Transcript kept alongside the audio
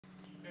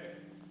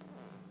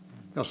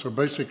Yeah, so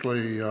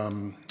basically,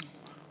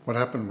 what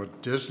happened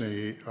with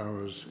Disney, I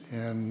was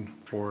in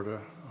Florida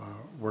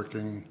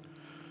working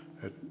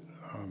at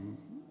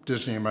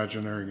Disney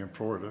Imagineering in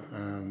Florida,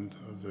 and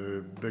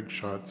the big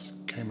shots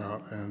came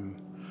out and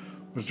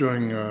was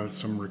doing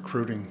some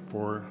recruiting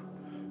for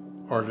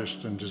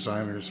artists and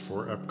designers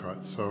for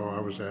Epcot. So I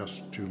was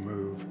asked to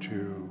move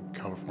to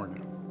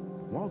California.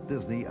 Walt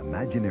Disney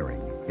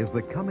Imagineering is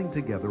the coming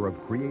together of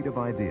creative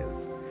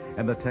ideas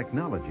and the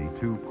technology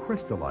to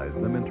crystallize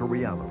them into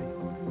reality.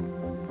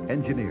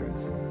 Engineers,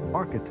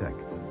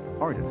 architects,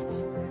 artists,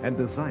 and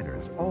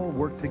designers all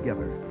work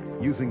together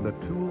using the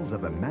tools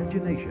of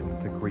imagination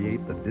to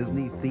create the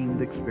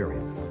Disney-themed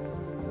experience.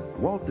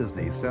 Walt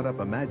Disney set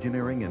up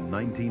Imagineering in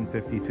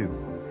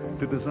 1952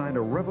 to design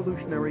a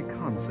revolutionary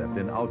concept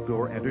in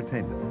outdoor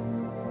entertainment,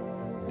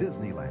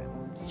 Disneyland.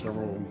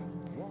 Several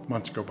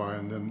months go by,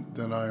 and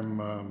then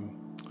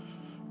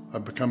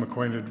I've become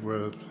acquainted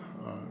with,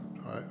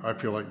 I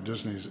feel like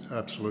Disney's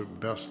absolute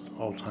best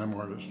all-time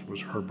artist was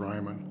Herb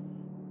Ryman.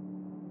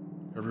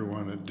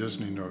 Everyone at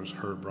Disney knows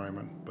Herb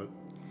Ryman, but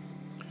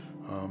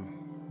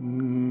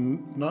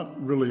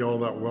not really all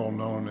that well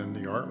known in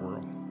the art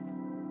world.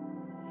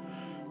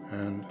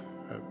 And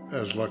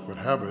as luck would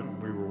have it,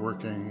 we were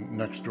working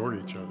next door to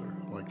each other.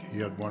 Like, he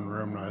had one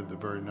room and I had the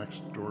very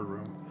next door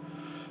room.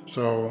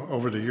 So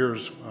over the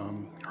years,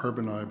 Herb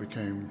and I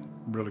became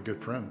really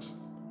good friends.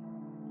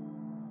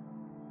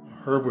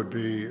 Herb would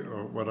be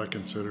what I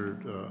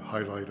considered a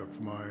highlight of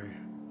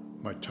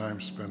my time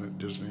spent at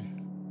Disney,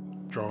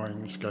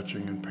 drawing,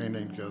 sketching, and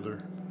painting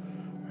together,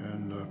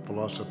 and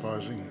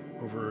philosophizing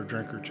over a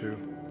drink or two.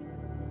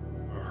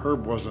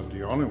 Herb wasn't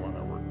the only one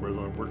I worked with.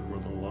 I worked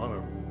with a lot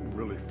of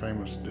really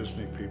famous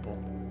Disney people,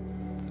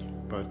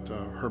 but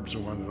Herb's the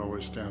one that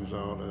always stands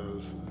out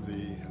as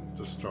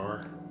the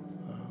star,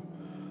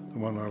 the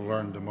one I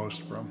learned the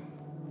most from.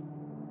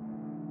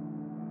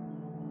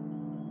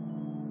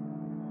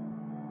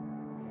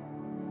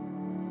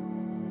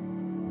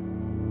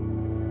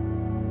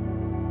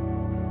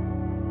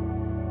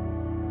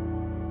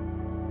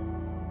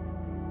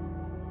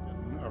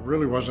 I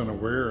really wasn't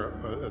aware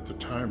at the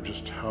time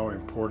just how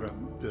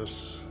important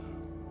this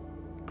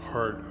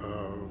part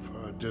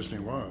of Disney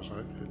was.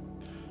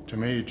 To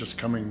me, just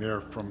coming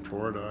there from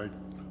Florida,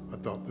 I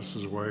thought this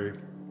is the way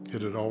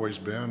it had always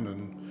been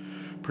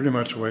and pretty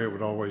much the way it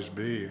would always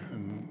be,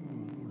 and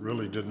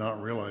really did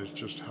not realize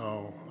just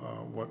how,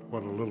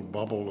 what a little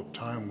bubble of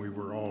time we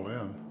were all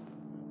in.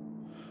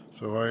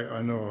 So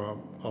I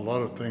know a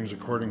lot of things,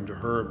 according to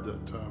Herb,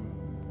 that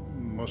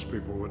most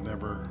people would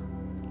never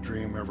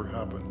dream ever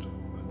happened.